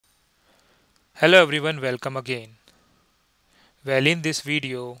Hello everyone, welcome again. Well, in this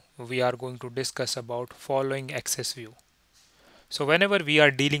video, we are going to discuss about following access view. So whenever we are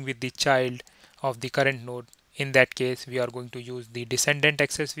dealing with the child of the current node, in that case, we are going to use the descendant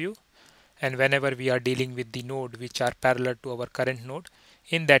access view. And whenever we are dealing with the node which are parallel to our current node,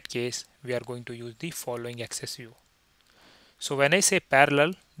 in that case, we are going to use the following access view. So when I say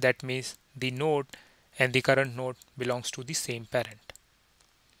parallel, that means the node and the current node belongs to the same parent.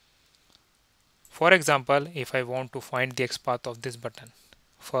 For example, if I want to find the XPath of this button,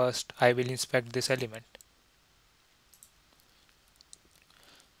 first I will inspect this element.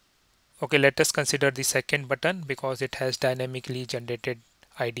 Okay, let us consider the second button because it has dynamically generated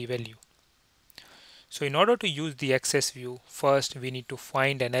ID value. So in order to use the access view, first we need to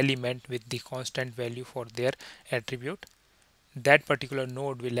find an element with the constant value for their attribute. That particular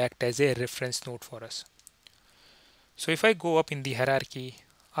node will act as a reference node for us. So if I go up in the hierarchy,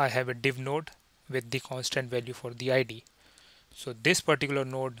 I have a div node with the constant value for the ID. So this particular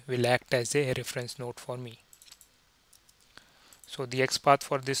node will act as a reference node for me. So the XPath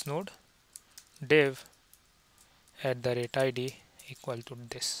for this node, div @id equal to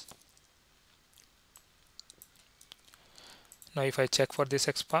this. Now if I check for this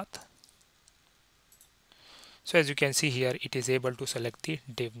XPath, so as you can see here, it is able to select the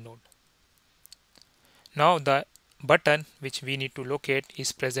div node. Now the button which we need to locate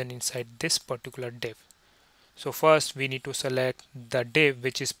is present inside this particular div. So first we need to select the div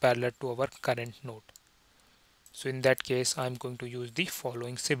which is parallel to our current node. So in that case, I'm going to use the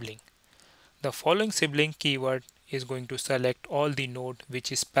following sibling. The following sibling keyword is going to select all the node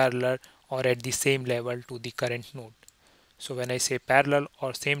which is parallel or at the same level to the current node. So when I say parallel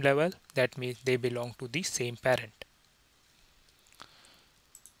or same level, that means they belong to the same parent.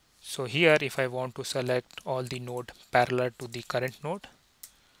 So here if I want to select all the node parallel to the current node,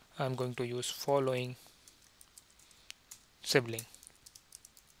 I'm going to use following sibling.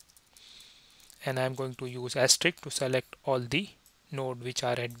 And I'm going to use asterisk to select all the node which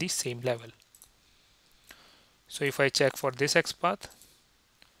are at the same level. So if I check for this XPath,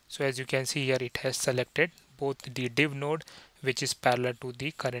 so as you can see here, it has selected both the div node which is parallel to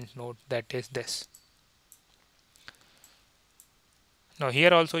the current node, that is this. Now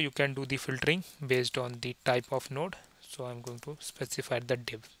here also you can do the filtering based on the type of node. So I'm going to specify the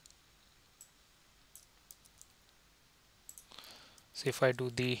div. So if I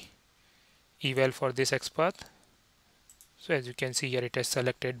do the eval for this XPath, so as you can see here, it has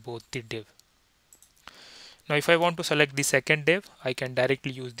selected both the div. Now if I want to select the second div, I can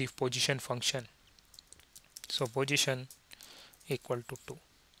directly use the position function. So position equal to 2.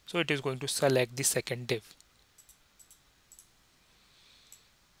 So it is going to select the second div.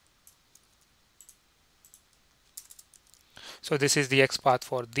 So this is the XPath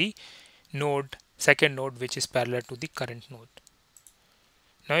for the node, second node which is parallel to the current node.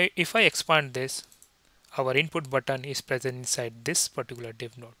 Now if I expand this, our input button is present inside this particular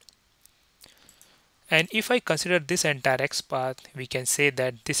div node. And if I consider this entire XPath, we can say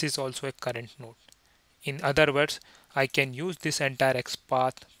that this is also a current node. In other words, I can use this entire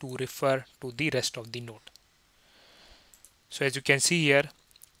XPath to refer to the rest of the node. So as you can see here,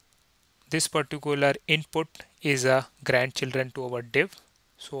 this particular input is a grandchildren to our div.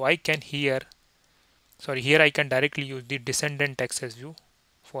 So I can here I can directly use the descendant access view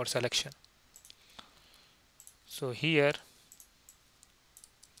for selection. So here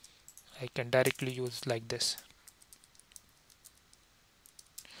I can directly use like this,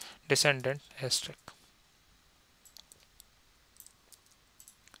 descendant asterisk.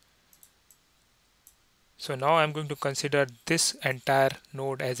 So now I'm going to consider this entire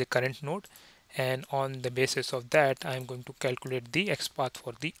node as a current node, and on the basis of that I'm going to calculate the XPath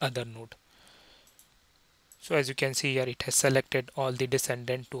for the other node. So as you can see here, it has selected all the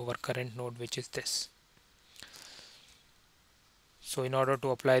descendant to our current node, which is this. So in order to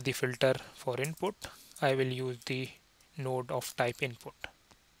apply the filter for input, I will use the node of type input.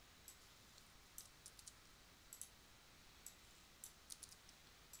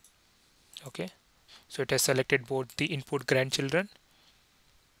 Okay, so it has selected both the input grandchildren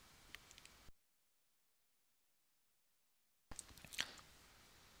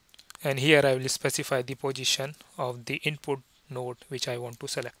and here I will specify the position of the input node which I want to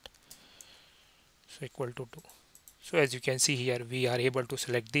select. So equal to 2. So as you can see here, we are able to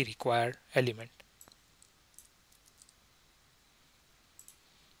select the required element.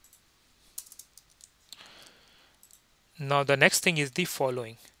 Now the next thing is the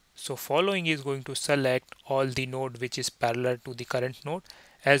following. So following is going to select all the node which is parallel to the current node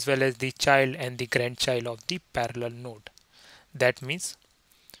as well as the child and the grandchild of the parallel node. That means,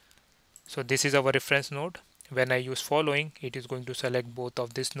 So this is our reference node. When I use following, it is going to select both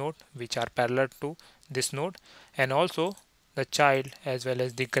of this node which are parallel to this node, and also the child as well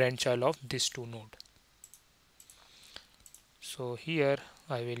as the grandchild of these two node. So here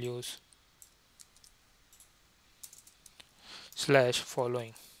I will use slash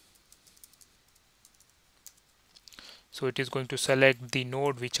following. So it is going to select the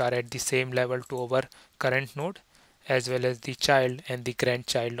node which are at the same level to our current node, as well as the child and the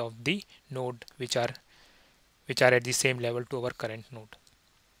grandchild of the node which are at the same level to our current node.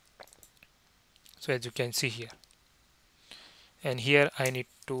 So as you can see here, and here I need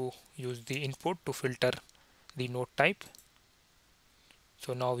to use the input to filter the node type.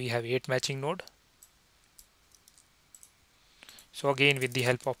 So now we have 8 matching node. So again, with the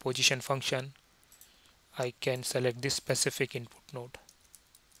help of position function, I can select this specific input node,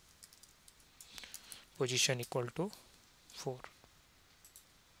 position equal to 4.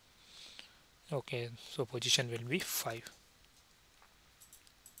 Okay, so position will be 5.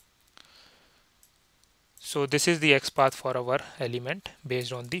 So this is the XPath for our element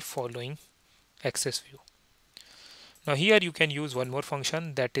based on the following access view. Now here you can use one more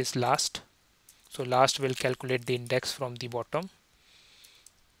function, that is last. So last will calculate the index from the bottom.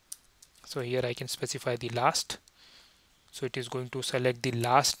 So here I can specify the last. So it is going to select the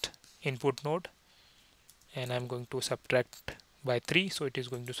last input node, and I'm going to subtract by 3. So it is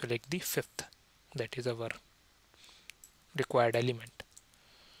going to select the fifth, that is our required element.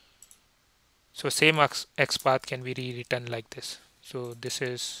 So same XPath can be rewritten like this. So this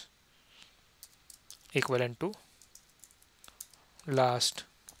is equivalent to last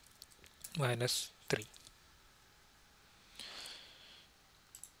minus 3.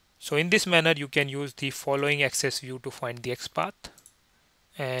 So in this manner you can use the following access view to find the XPath.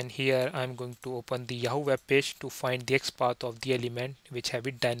 And here I'm going to open the Yahoo web page to find the XPath of the element which have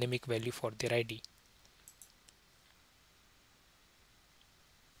a dynamic value for their ID.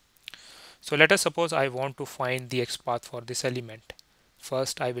 So let us suppose I want to find the XPath for this element.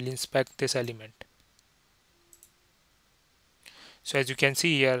 First I will inspect this element. So as you can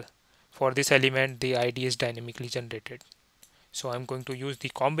see here, for this element the ID is dynamically generated. So I'm going to use the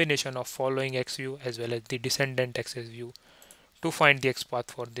combination of following X view as well as the descendant access view to find the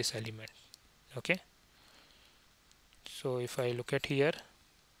XPath for this element. Okay. So if I look at here,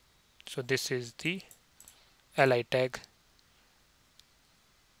 so this is the li tag.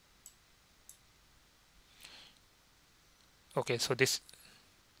 Okay, so this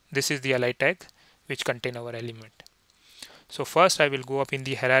is the li tag which contain our element. So first I will go up in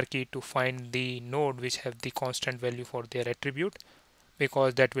the hierarchy to find the node which have the constant value for their attribute,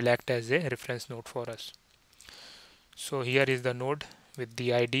 because that will act as a reference node for us. So here is the node with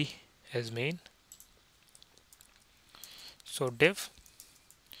the ID as main. So div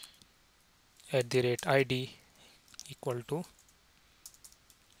 @id equal to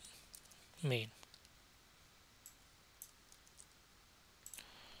main.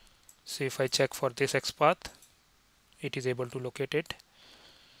 So if I check for this XPath, it is able to locate it,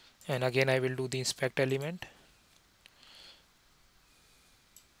 and again I will do the inspect element.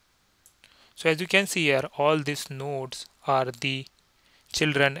 So as you can see here, all these nodes are the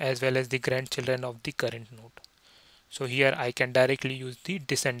children as well as the grandchildren of the current node. So here I can directly use the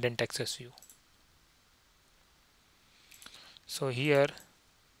descendant access view. So here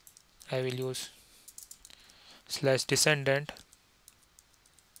I will use slash descendant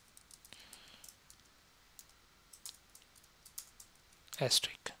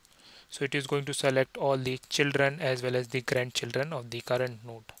asterisk. So it is going to select all the children as well as the grandchildren of the current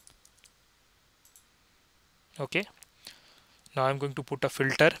node. Okay. Now I'm going to put a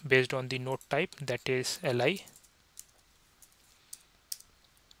filter based on the node type, that is li.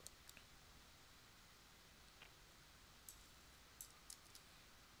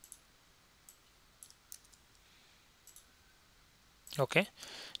 Okay.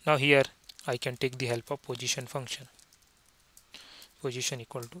 Now here I can take the help of position function. Position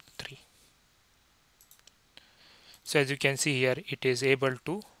equal to 3. So as you can see here, it is able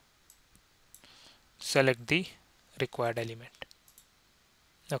to select the required element.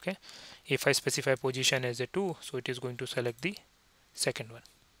 Okay. If I specify position as a 2, so it is going to select the second one.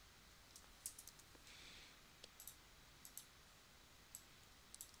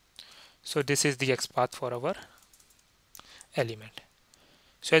 So this is the XPath for our element.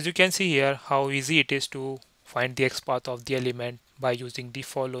 So as you can see here, how easy it is to find the XPath of the element by using the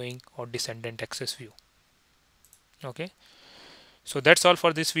following or descendant access view. Okay. So that's all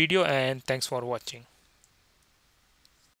for this video, and thanks for watching.